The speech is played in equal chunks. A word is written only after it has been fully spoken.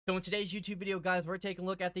So in today's YouTube video, guys, we're taking a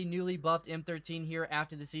look at the newly buffed M13 here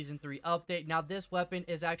after the Season 3 update. Now, this weapon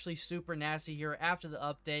is actually super nasty here after the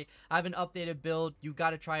update. I have an updated build. You got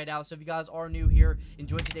to try it out. So if you guys are new here,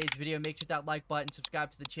 enjoy today's video. Make sure that like button,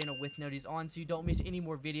 subscribe to the channel with notifications on so you don't miss any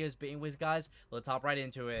more videos. But anyways, guys, let's hop right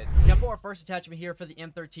into it. Now, for our first attachment here for the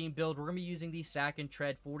M13 build, we're going to be using the Sack and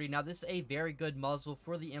Tread 40. Now, this is a very good muzzle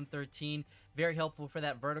for the M13. Very helpful for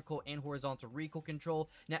that vertical and horizontal recoil control.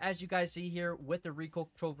 Now, as you guys see here, with the recoil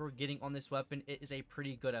control we're getting on this weapon, it is a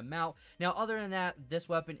pretty good amount. Now, other than that, this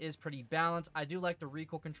weapon is pretty balanced. I do like the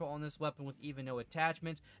recoil control on this weapon with even no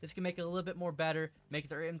attachments. This can make it a little bit more better, make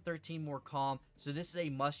the M13 more calm. So this is a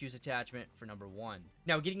must-use attachment for number one.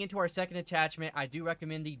 Now, getting into our second attachment, I do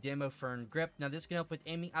recommend the Demo Fern Grip. Now, this can help with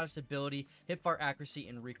aiming out of stability, hipfire accuracy,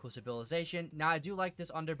 and recoil stabilization. Now, I do like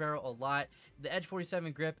this underbarrel a lot. The Edge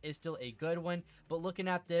 47 grip is still a good one, but looking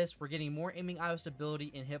at this, we're getting more aiming out of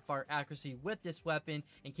stability and hipfire accuracy with this weapon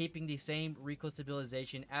and keeping the same recoil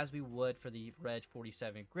stabilization as we would for the Edge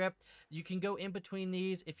 47 grip. You can go in between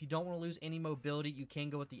these. If you don't want to lose any mobility, you can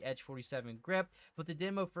go with the Edge 47 grip, but the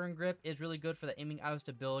Demo Fern Grip is really good for the aiming out of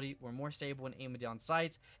stability. We're more stable when aiming down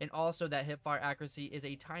sights, and also that hipfire accuracy is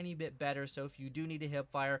a tiny bit better. So if you do need a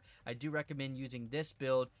hipfire, I do recommend using this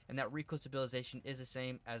build, and that recoil stabilization is the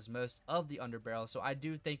same as most of the underbarrel. So I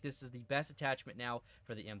do think this is the best attachment now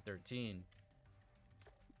for the M13.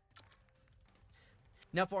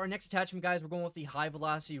 Now, for our next attachment, guys, we're going with the high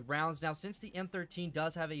velocity rounds. Now, since the M13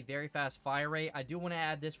 does have a very fast fire rate, I do want to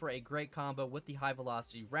add this for a great combo with the high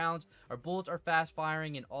velocity rounds. Our bullets are fast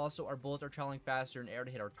firing, and also our bullets are traveling faster and able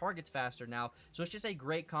to hit our targets faster now. So it's just a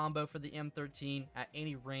great combo for the M13. At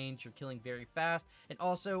any range, you're killing very fast, and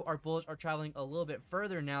also our bullets are traveling a little bit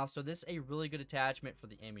further now. So this is a really good attachment for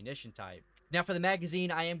the ammunition type. Now, for the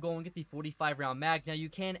magazine, I am going with the 45 round mag. Now, you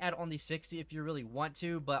can add on the 60 if you really want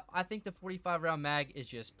to, but I think the 45 round mag is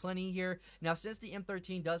just plenty here. Now, since the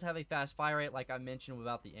M13 does have a fast fire rate, like I mentioned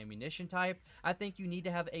about the ammunition type, I think you need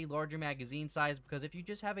to have a larger magazine size, because if you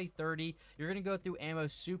just have a 30, you're going to go through ammo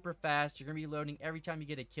super fast. You're going to be loading every time you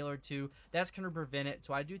get a kill or two. That's going to prevent it.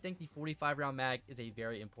 So I do think the 45 round mag is a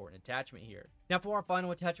very important attachment here. Now, for our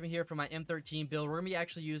final attachment here for my M13 build, we're going to be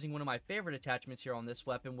actually using one of my favorite attachments here on this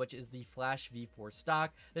weapon, which is the Flash V4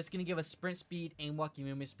 stock. This is going to give us sprint speed, aim walking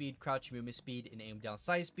movement speed, crouch movement speed, and aim down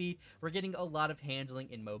sight speed. We're getting a lot of handling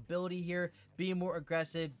and mobility here, being more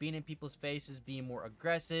aggressive, being in people's faces, being more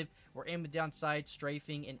aggressive. We're aiming down sights,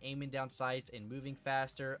 strafing, and aiming down sights, and moving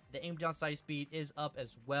faster. The aim down sight speed is up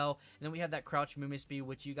as well. And then we have that crouch movement speed,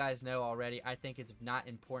 which you guys know already. I think it's not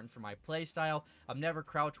important for my play style. I'm never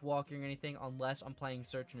crouch walking or anything unless I'm playing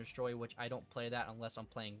search and destroy, which I don't play that unless I'm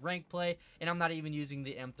playing rank play, and I'm not even using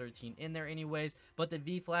the M13 in there anyways. But the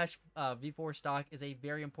V-Flash V4 stock is a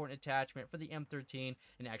very important attachment for the M13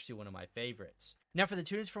 and actually one of my favorites. Now, for the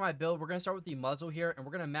tunings for my build, we're going to start with the muzzle here, and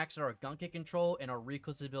we're going to max out our gun kick control and our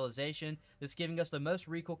recoil stabilization. This is giving us the most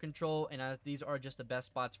recoil control, and these are just the best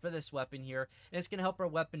spots for this weapon here, and it's going to help our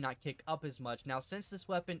weapon not kick up as much. Now, since this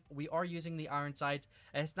weapon, we are using the iron sights,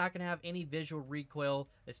 and it's not going to have any visual recoil.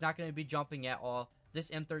 It's not going to be jumping at all. This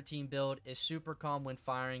M13 build is super calm when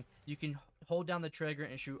firing. You can hold down the trigger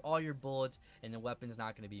and shoot all your bullets, and the weapon is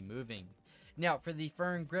not going to be moving. Now, for the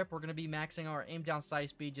Fern Grip, we're going to be maxing our aim down sight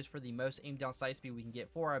speed just for the most aim down sight speed we can get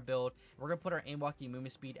for our build. We're going to put our aim walking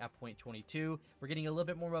movement speed at 0.22. We're getting a little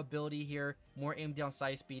bit more mobility here, more aim down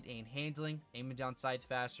sight speed and handling, aiming down sights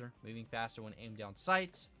faster, moving faster when aim down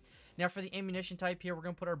sights. Now, for the ammunition type here, we're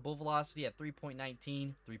going to put our bullet velocity at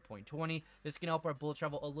 3.19, 3.20. This can help our bullet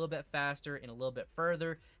travel a little bit faster and a little bit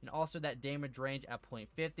further. And also that damage range at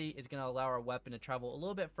 0.50 is going to allow our weapon to travel a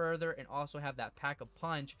little bit further and also have that pack of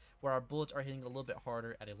punch where our bullets are hitting a little bit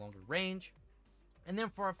harder at a longer range. And then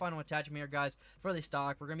for our final attachment here, guys, for the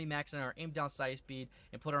stock, we're going to be maxing our aim down sight speed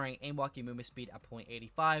and put our aim walking movement speed at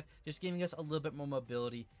 0.85, just giving us a little bit more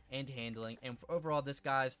mobility and handling. And for overall, this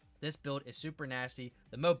build is super nasty.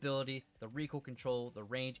 The mobility, the recoil control, the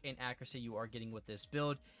range, and accuracy you are getting with this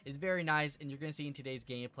build is very nice, and you're going to see in today's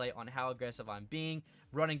gameplay on how aggressive I'm being.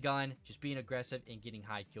 Run and gun, just being aggressive and getting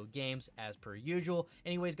high kill games as per usual.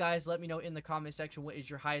 Anyways, guys, let me know in the comment section what is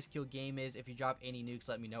your highest kill game is. If you drop any nukes,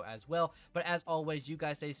 let me know as well. But as always, you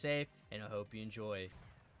guys stay safe, and I hope you enjoy.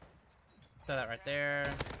 Throw that right there.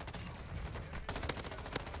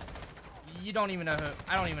 You don't even know who,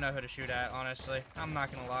 I don't even know who to shoot at, honestly. I'm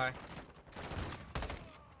not gonna lie.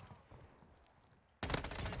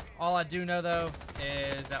 All I do know, though,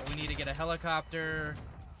 is that we need to get a helicopter.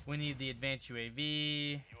 We need the advanced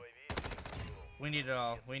UAV. We need it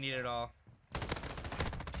all. We need it all.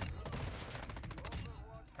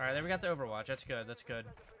 Alright, there we got the Overwatch. That's good. That's good.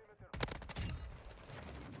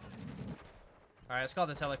 Alright, let's call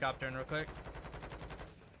this helicopter in real quick.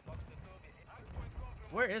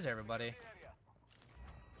 Where is everybody?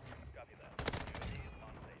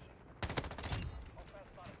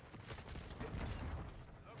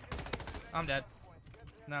 I'm dead.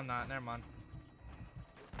 No, I'm not. Never mind.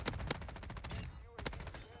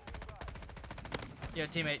 Yo,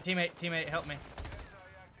 teammate, help me.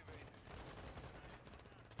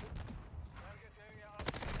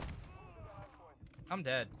 I'm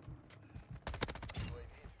dead.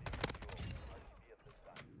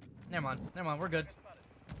 Never mind, we're good.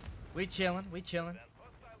 We chillin'.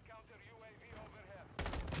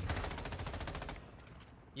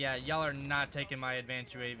 Yeah, y'all are not taking my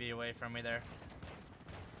advanced UAV away from me there.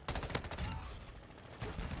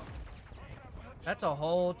 That's a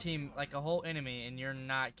whole team, like a whole enemy, and you're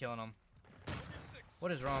not killing them.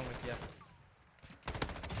 What is wrong with you?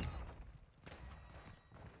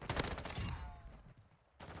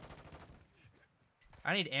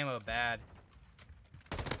 I need ammo bad.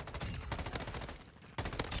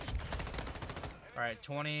 Alright,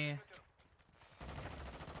 20.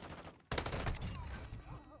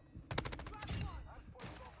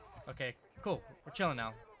 Okay, cool. We're chilling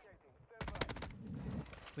now.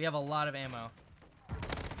 We have a lot of ammo.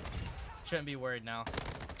 Shouldn't be worried now.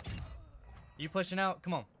 You pushing out?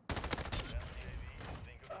 Come on.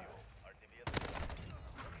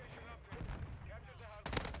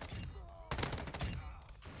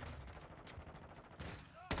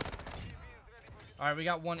 Alright, we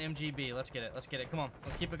got one MGB. Let's get it. Come on.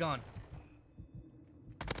 Let's keep it going.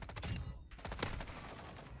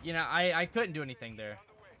 You know, I couldn't do anything there.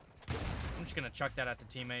 I'm just gonna chuck that at the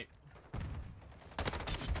teammate.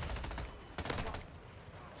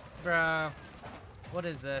 Bruh. What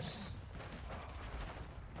is this?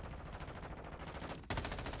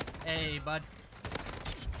 Hey, bud.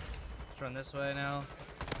 Let's run this way now.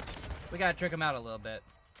 We gotta trick him out a little bit.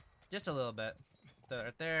 Just a little bit.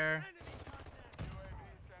 Right there.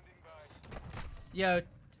 Yo,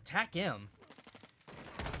 attack him.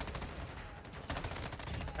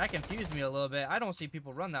 That confused me a little bit. I don't see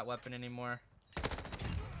people run that weapon anymore.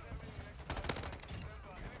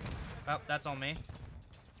 Oh, that's on me.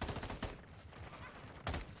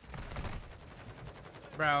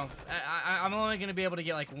 Bro, I'm only gonna be able to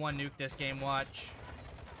get like one nuke this game, watch.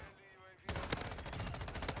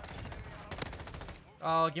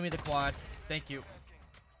 Oh, give me the quad. Thank you.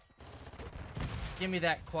 Give me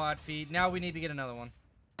that quad feed. Now we need to get another one.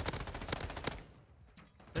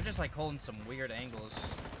 They're just like holding some weird angles.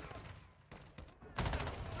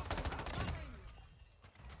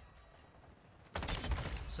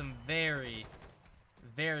 Some very,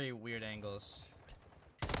 very weird angles.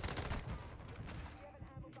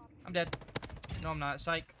 I'm dead. No, I'm not.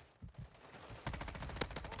 Psych.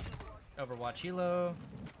 Overwatch helo.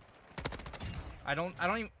 I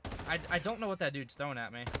don't know what that dude's throwing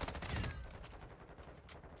at me.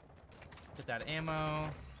 Get that ammo.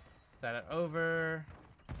 That over.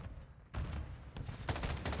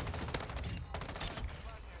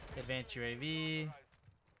 Advanced UAV.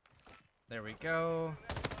 There we go.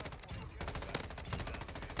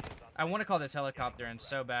 I want to call this helicopter in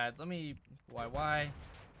so bad. Let me... Why?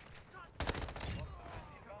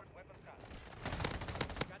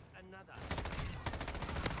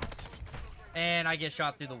 And I get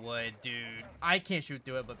shot through the wood, dude. I can't shoot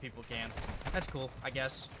through it, but people can. That's cool, I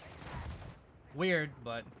guess. Weird,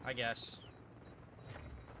 but I guess.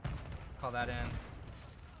 Call that in.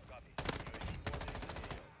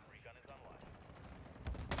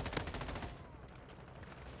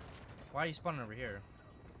 Why are you spawning over here?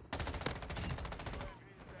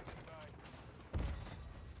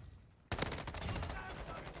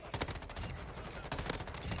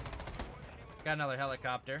 Got another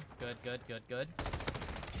helicopter. Good.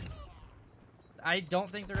 I don't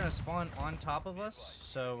think they're gonna spawn on top of us,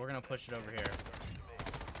 so we're gonna push it over here.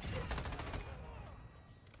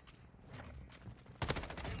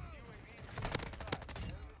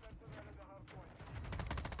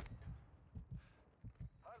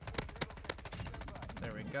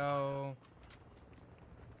 There we go.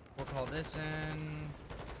 We'll call this in.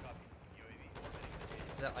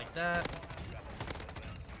 That like that.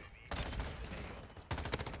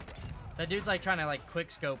 That dude's like trying to like quick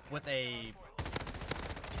scope with a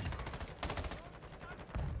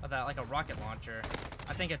like a rocket launcher.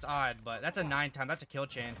 I think it's odd, but that's a 9-time. That's a kill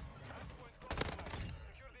chain.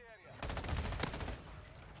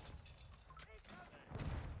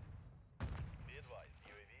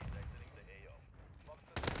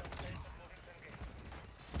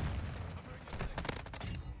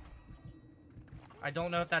 I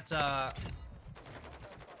don't know if that's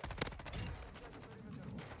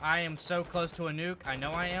I am so close to a nuke. I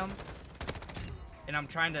know I am. And I'm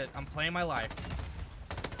playing my life.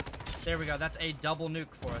 There we go. That's a double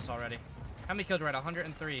nuke for us already. How many kills we're at?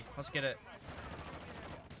 103. Let's get it.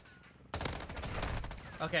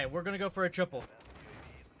 Okay, we're gonna go for a triple.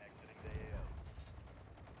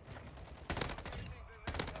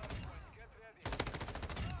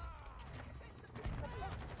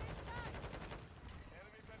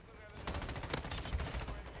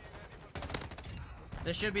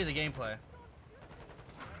 This should be the gameplay.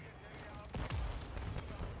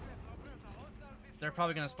 They're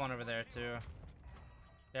probably gonna spawn over there too.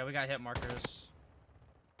 Yeah, we got hit markers.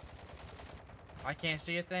 I can't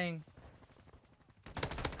see a thing.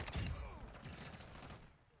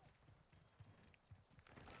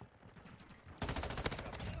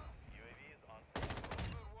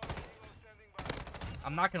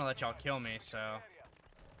 I'm not gonna let y'all kill me, so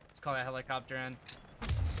let's call that helicopter in.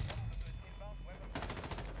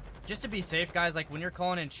 Just to be safe, guys, like when you're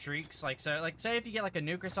calling in streaks, like say if you get like a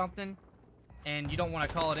nuke or something and you don't want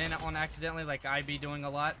to call it in on accidentally, like I be doing a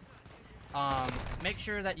lot, make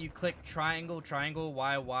sure that you click triangle,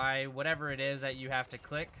 Y, whatever it is that you have to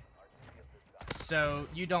click, so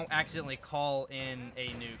you don't accidentally call in a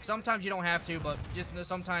nuke. Sometimes you don't have to, but just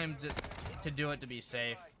sometimes to do it to be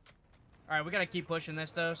safe. Alright, we gotta keep pushing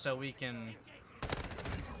this though, so we can...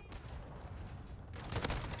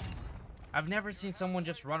 I've never seen someone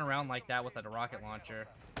just run around like that with a rocket launcher.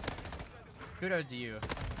 Kudos to you.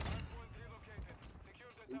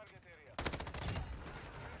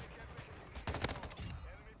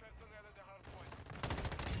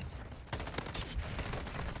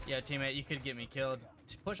 Yeah, teammate, you could get me killed.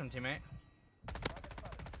 Push him, teammate.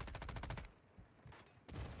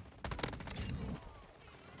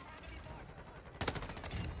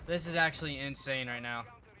 This is actually insane right now.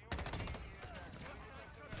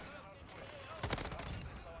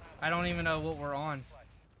 I don't even know what we're on.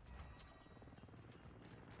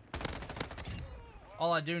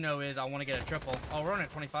 All I do know is I want to get a triple. Oh, we're on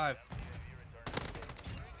at 25.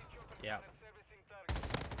 Yeah.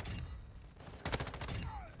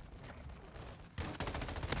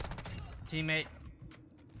 Teammate,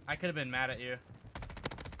 I could have been mad at you.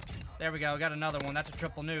 There we go. We got another one. That's a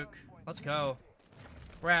triple nuke. Let's go.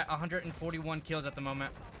 We're at 141 kills at the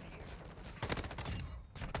moment.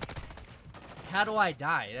 How do I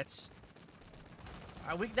die? That's...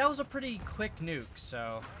 that was a pretty quick nuke,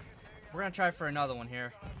 so... We're gonna try for another one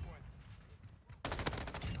here.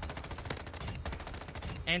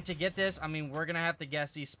 And to get this, I mean, we're gonna have to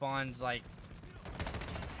guess these spawns like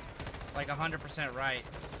 100% right.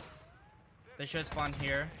 They should spawn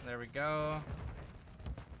here. There we go.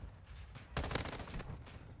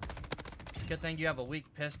 Good thing you have a weak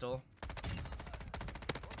pistol.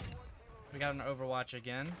 We got an Overwatch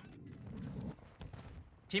again.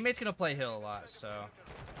 Teammate's gonna play hill a lot, so...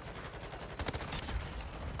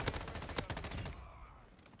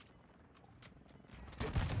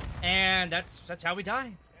 And that's how we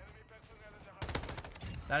die.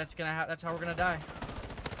 That's how we're gonna die.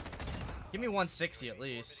 Give me 160 at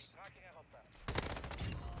least.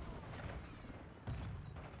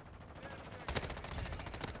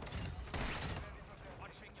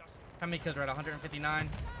 How many kills are at 159?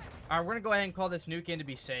 Alright, we're gonna go ahead and call this nuke in to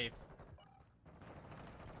be safe.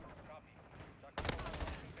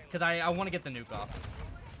 Because I want to get the nuke off.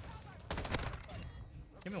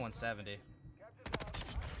 Give me 170.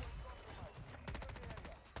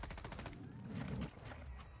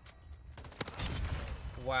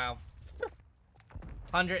 Wow.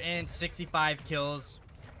 165 kills.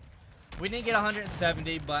 We didn't get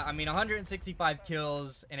 170, but I mean 165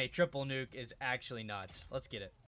 kills and a triple nuke is actually nuts. Let's get it.